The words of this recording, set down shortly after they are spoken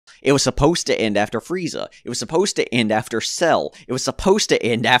It was supposed to end after Frieza. It was supposed to end after Cell. It was supposed to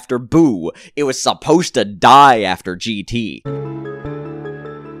end after Boo. It was supposed to die after GT.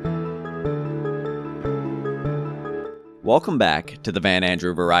 Welcome back to the Van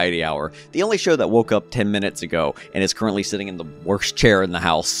Andrew Variety Hour, the only show that woke up 10 minutes ago and is currently sitting in the worst chair in the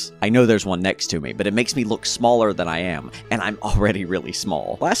house. I know there's one next to me, but it makes me look smaller than I am, and I'm already really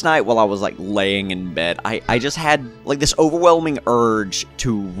small. Last night, while I was laying in bed, I just had this overwhelming urge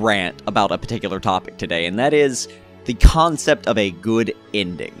to rant about a particular topic today, and that is the concept of a good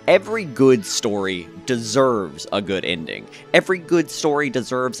ending. Every good story deserves a good ending. Every good story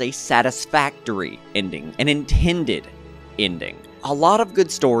deserves a satisfactory ending, an intended ending. A lot of good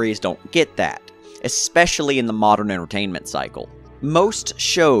stories don't get that, especially in the modern entertainment cycle. Most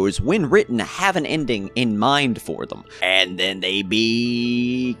shows, when written, have an ending in mind for them, and then they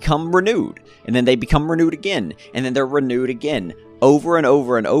become renewed, and then they become renewed again, and then they're renewed again, over and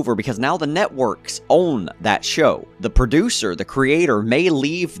over and over, because now the networks own that show. The producer, the creator, may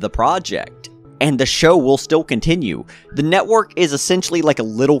leave the project, and the show will still continue. The network is essentially like a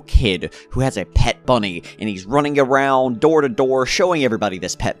little kid who has a pet bunny, and he's running around door to door showing everybody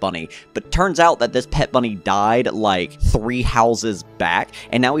this pet bunny. But turns out that this pet bunny died 3 houses back,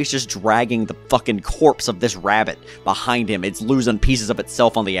 and now he's just dragging the fucking corpse of this rabbit behind him. It's losing pieces of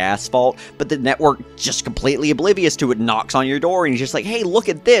itself on the asphalt, but the network, just completely oblivious to it, knocks on your door, and he's just like, hey, look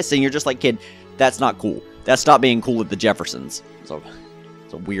at this, and you're just like, kid, that's not cool. That's not being cool with the Jeffersons. So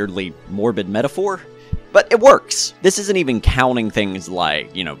a weirdly morbid metaphor, but it works. This isn't even counting things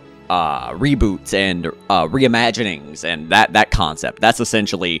like, reboots and reimaginings and that concept. That's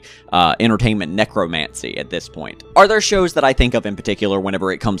essentially entertainment necromancy at this point. Are there shows that I think of in particular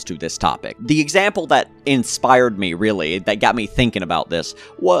whenever it comes to this topic? The example that inspired me, really, that got me thinking about this,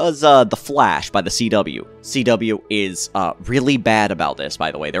 was The Flash by the CW. CW is really bad about this, by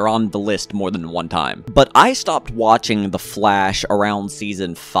the way. They're on the list more than one time. But I stopped watching The Flash around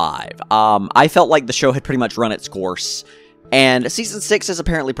season 5. I felt like the show had pretty much run its course, and Season 6 is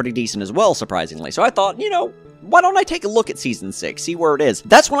apparently pretty decent as well, surprisingly. So I thought, why don't I take a look at Season 6, see where it is?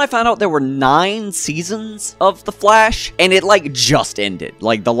 That's when I found out there were 9 seasons of The Flash, and it, just ended.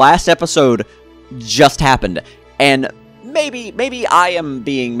 The last episode just happened, and maybe I am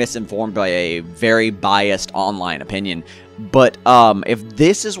being misinformed by a very biased online opinion, but if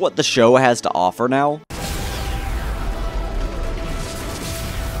this is what the show has to offer now,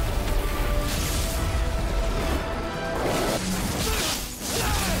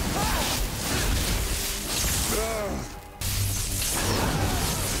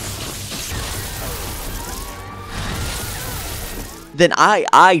 then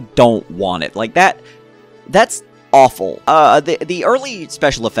I don't want it. That's awful. The early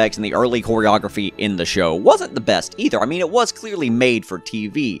special effects and the early choreography in the show wasn't the best either. I mean, it was clearly made for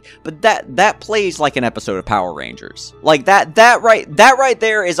TV, but that plays like an episode of Power Rangers. That right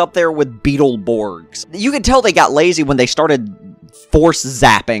there is up there with Beetleborgs. You can tell they got lazy when they started force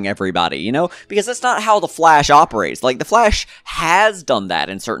zapping everybody, because that's not how the Flash operates. The Flash has done that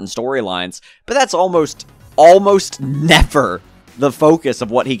in certain storylines, but that's almost never the focus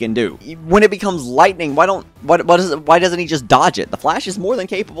of what he can do. When it becomes lightning, why doesn't he just dodge it? The Flash is more than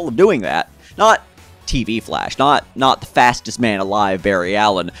capable of doing that. Not TV Flash, not the fastest man alive, Barry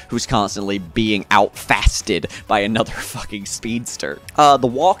Allen, who's constantly being out-fasted by another fucking speedster. The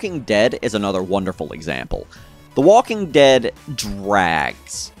Walking Dead is another wonderful example. The Walking Dead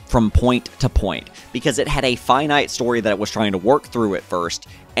drags from point to point because it had a finite story that it was trying to work through at first,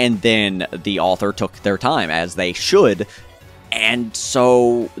 and then the author took their time, as they should. And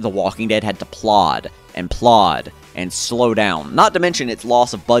so The Walking Dead had to plod and slow down. Not to mention its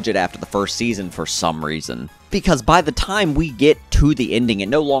loss of budget after the first season for some reason. Because by the time we get to the ending, it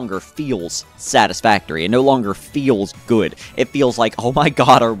no longer feels satisfactory. It no longer feels good. It feels like, oh my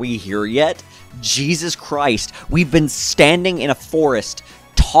god, are we here yet? Jesus Christ, we've been standing in a forest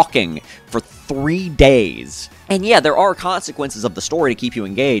talking for 3 days. And yeah, there are consequences of the story to keep you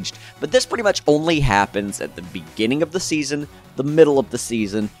engaged, but this pretty much only happens at the beginning of the season, the middle of the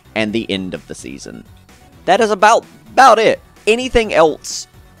season, and the end of the season. That is about it. Anything else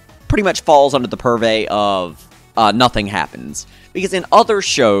pretty much falls under the purvey of nothing happens. Because in other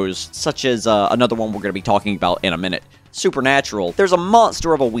shows, such as another one we're going to be talking about in a minute, Supernatural, there's a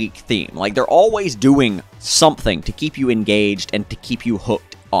monster of a week theme. They're always doing something to keep you engaged and to keep you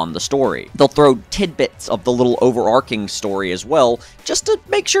hooked on the story. They'll throw tidbits of the little overarching story as well, just to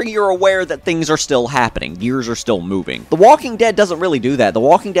make sure you're aware that things are still happening, gears are still moving. The Walking Dead doesn't really do that. The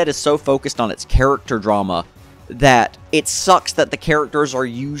Walking Dead is so focused on its character drama that it sucks that the characters are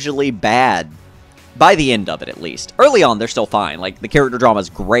usually bad By the end of it, at least. Early on, they're still fine. Like, the character drama is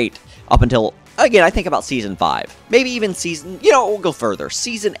great up until, again, I think about Season 5. Maybe even Season, we'll go further.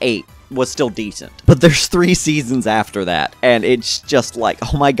 Season 8 was still decent. But there's 3 seasons after that, and it's just like,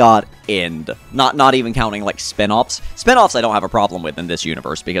 oh my god, end. Not even counting, like, spin-offs. Spin-offs I don't have a problem with in this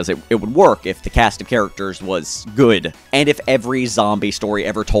universe, because it would work if the cast of characters was good, and if every zombie story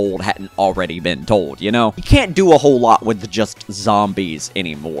ever told hadn't already been told, You can't do a whole lot with just zombies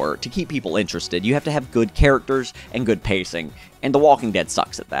anymore. To keep people interested, you have to have good characters and good pacing, and The Walking Dead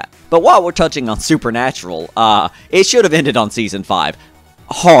sucks at that. But while we're touching on Supernatural, it should have ended on Season 5.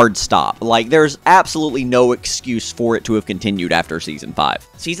 Hard stop. Like, there's absolutely no excuse for it to have continued after Season 5.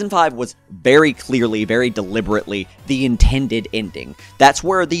 Season 5 was very clearly, very deliberately the intended ending. That's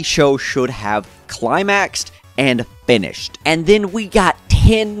where the show should have climaxed and finished. And then we got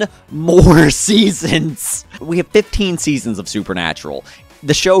 10 more seasons. We have 15 seasons of Supernatural.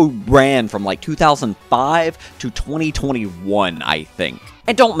 The show ran from like 2005 to 2021, I think.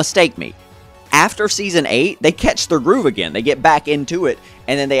 And don't mistake me. After Season 8, they catch their groove again. They get back into it,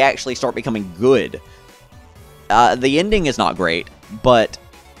 and then they actually start becoming good. The ending is not great, but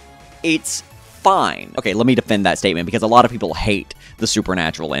it's fine. Okay, let me defend that statement, because a lot of people hate the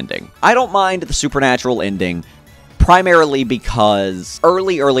Supernatural ending. I don't mind the Supernatural ending, primarily because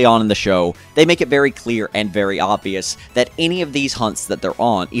early on in the show, they make it very clear and very obvious that any of these hunts that they're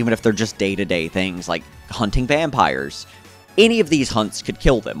on, even if they're just day-to-day things like hunting vampires, any of these hunts could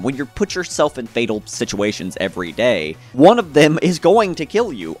kill them. When you put yourself in fatal situations every day, one of them is going to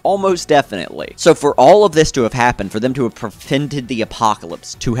kill you, almost definitely. So for all of this to have happened, for them to have prevented the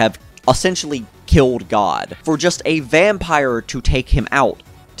apocalypse, to have essentially killed God, for just a vampire to take him out,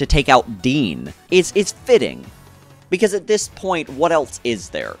 to take out Dean, is fitting. Because at this point, what else is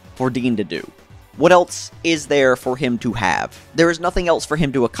there for Dean to do? What else is there for him to have? There is nothing else for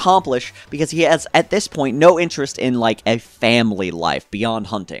him to accomplish, because he has, at this point, no interest in, like, a family life beyond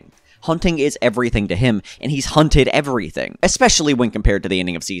hunting. Hunting is everything to him, and he's hunted everything. Especially when compared to the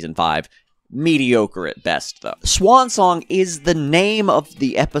ending of Season 5. Mediocre at best, though. Swan Song is the name of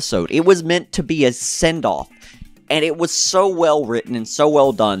the episode. It was meant to be a send-off. And it was so well written and so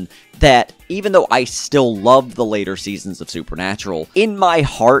well done that even though I still loved the later seasons of Supernatural, in my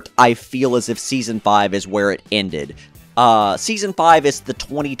heart, I feel as if Season 5 is where it ended. Season 5 is the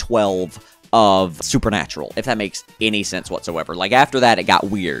 2012 of Supernatural, if that makes any sense whatsoever. Like, after that, it got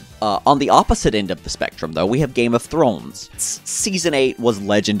weird. On the opposite end of the spectrum, though, we have Game of Thrones. Season 8 was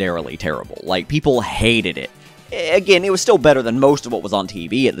legendarily terrible. Like, people hated it. Again, it was still better than most of what was on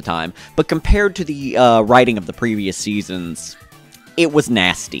TV at the time, but compared to the writing of the previous seasons, it was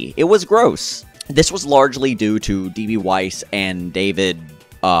nasty. It was gross. This was largely due to D.B. Weiss and David,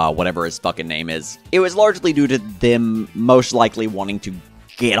 whatever his fucking name is. It was largely due to them most likely wanting to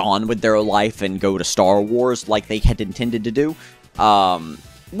get on with their life and go to Star Wars like they had intended to do.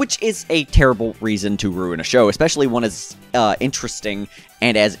 Which is a terrible reason to ruin a show, especially one as interesting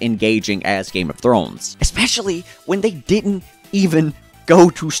and as engaging as Game of Thrones. Especially when they didn't even go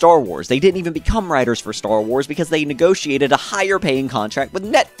to Star Wars. They didn't even become writers for Star Wars because they negotiated a higher paying contract with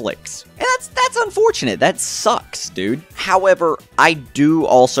Netflix. And that's unfortunate. That sucks, dude. However, I do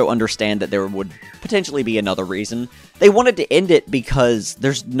also understand that there would potentially be another reason. They wanted to end it because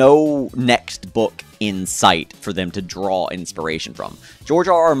there's no next book in sight for them to draw inspiration from. George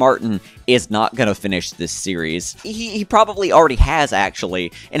R.R. Martin is not going to finish this series. He probably already has,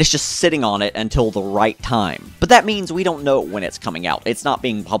 actually, and it's just sitting on it until the right time. But that means we don't know when it's coming out. It's not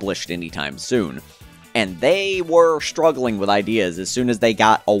being published anytime soon. And they were struggling with ideas as soon as they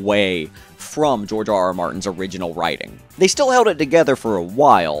got away from George R.R. Martin's original writing. They still held it together for a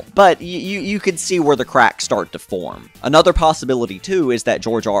while, but you could see where the cracks start to form. Another possibility, too, is that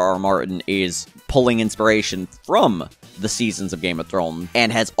George R.R. Martin is pulling inspiration from the seasons of Game of Thrones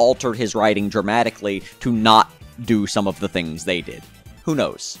and has altered his writing dramatically to not do some of the things they did. Who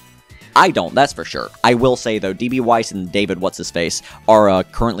knows? I don't, that's for sure. I will say, though, D.B. Weiss and David What's-His-Face are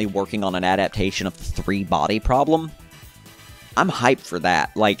currently working on an adaptation of the three-body problem. I'm hyped for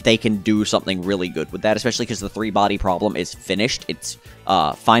that. Like, they can do something really good with that, especially because the three-body problem is finished. It's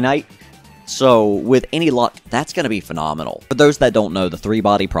finite. So, with any luck, that's going to be phenomenal. For those that don't know, the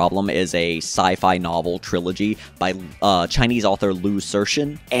three-body problem is a sci-fi novel trilogy by Chinese author Liu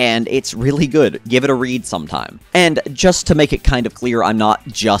Cixin, and it's really good. Give it a read sometime. And just to make it kind of clear, I'm not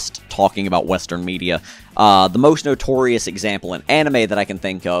just talking about Western media. The most notorious example in anime that I can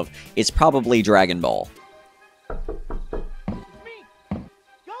think of is probably Dragon Ball.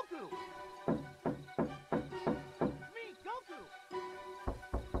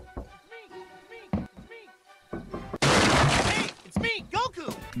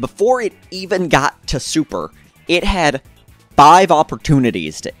 Before it even got to Super, it had 5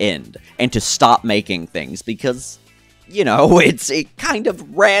 opportunities to end and to stop making things because, you know, it kind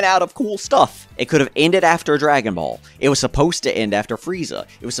of ran out of cool stuff. It could have ended after Dragon Ball. It was supposed to end after Frieza.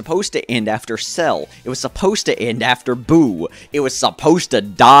 It was supposed to end after Cell. It was supposed to end after Buu. It was supposed to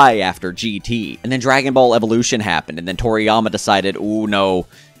die after GT. And then Dragon Ball Evolution happened, and then Toriyama decided, ooh, no,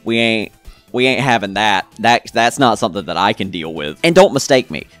 we ain't having that. That's not something that I can deal with. And don't mistake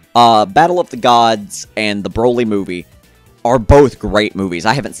me. Battle of the Gods and the Broly movie are both great movies.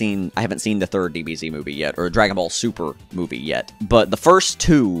 I haven't seen the third DBZ movie yet, or Dragon Ball Super movie yet. But the first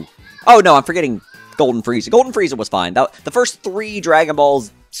 2... Oh, no, I'm forgetting Golden Frieza. Golden Frieza was fine. The first 3 Dragon Ball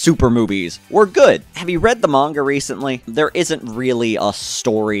Super movies were good. Have you read the manga recently? There isn't really a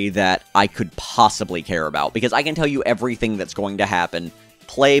story that I could possibly care about, because I can tell you everything that's going to happen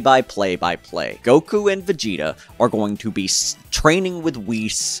play by play by play. Goku and Vegeta are going to be training with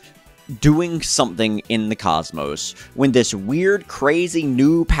Whis, doing something in the cosmos, when this weird, crazy,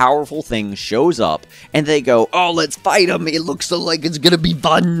 new, powerful thing shows up, and they go, oh, let's fight him, it looks so like it's gonna be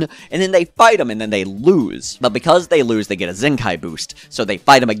fun, and then they fight him, and then they lose. But because they lose, they get a Zenkai boost, so they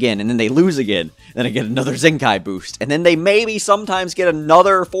fight him again, and then they lose again, then they get another Zenkai boost, and then they maybe sometimes get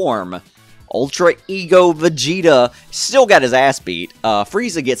another form. Ultra Ego Vegeta still got his ass beat.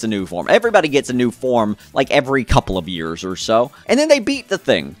 Frieza gets a new form. Everybody gets a new form, like, every couple of years or so, and then they beat the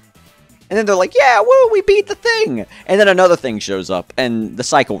thing. And then they're like, yeah, woo, we beat the thing! And then another thing shows up, and the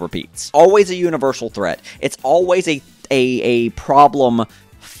cycle repeats. Always a universal threat. It's always a problem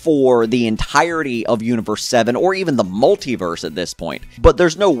for the entirety of Universe 7, or even the multiverse at this point. But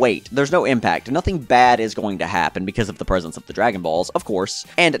there's no weight, there's no impact. Nothing bad is going to happen because of the presence of the Dragon Balls, of course.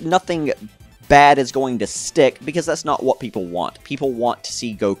 And nothing bad is going to stick, because that's not what people want. People want to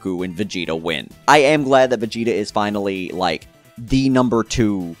see Goku and Vegeta win. I am glad that Vegeta is finally, like, the number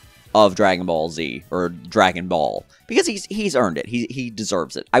 2 of Dragon Ball Z, or Dragon Ball, because he's earned it. He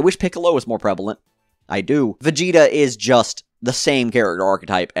deserves it. I wish Piccolo was more prevalent. I do. Vegeta is just the same character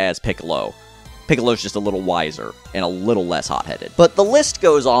archetype as Piccolo. Piccolo's just a little wiser and a little less hot-headed. But the list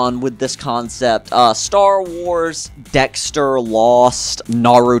goes on with this concept. Star Wars, Dexter, Lost,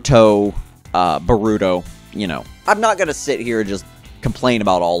 Naruto, Boruto, you know. I'm not gonna sit here and just complain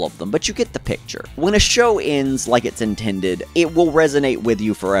about all of them, but you get the picture. When a show ends like it's intended, it will resonate with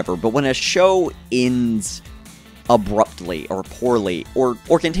you forever, but when a show ends abruptly or poorly or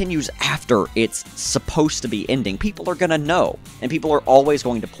continues after it's supposed to be ending, people are gonna know, and people are always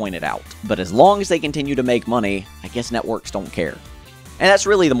going to point it out. But as long as they continue to make money, I guess networks don't care. And that's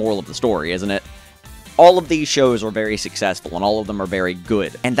really the moral of the story, isn't it? All of these shows are very successful, and all of them are very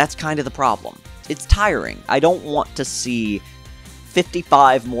good, and that's kind of the problem. It's tiring. I don't want to see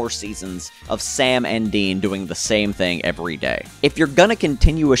 55 more seasons of Sam and Dean doing the same thing every day. If you're gonna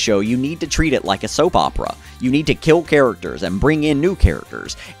continue a show, you need to treat it like a soap opera. You need to kill characters and bring in new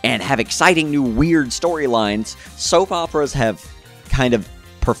characters and have exciting new weird storylines. Soap operas have kind of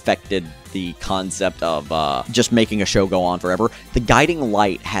perfected the concept of just making a show go on forever. The Guiding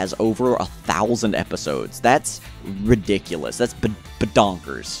Light has over 1,000 episodes. That's ridiculous. That's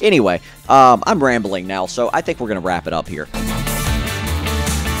badonkers. Anyway, I'm rambling now, so I think we're gonna wrap it up here.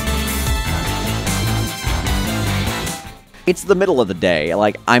 It's the middle of the day.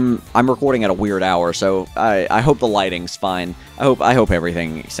 Like, I'm recording at a weird hour, so I hope the lighting's fine. I hope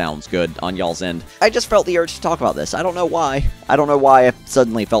everything sounds good on y'all's end. I just felt the urge to talk about this. I don't know why. I don't know why I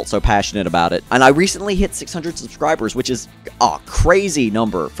suddenly felt so passionate about it. And I recently hit 600 subscribers, which is a crazy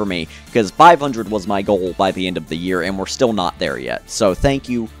number for me, because 500 was my goal by the end of the year, and we're still not there yet. So thank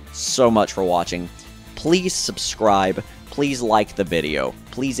you so much for watching. Please subscribe. Please like the video.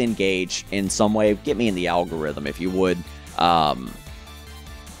 Please engage in some way. Get me in the algorithm if you would. And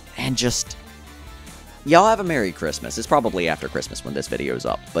just, y'all have a Merry Christmas. It's probably after Christmas when this video's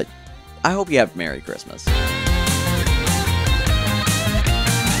up, but I hope you have a Merry Christmas.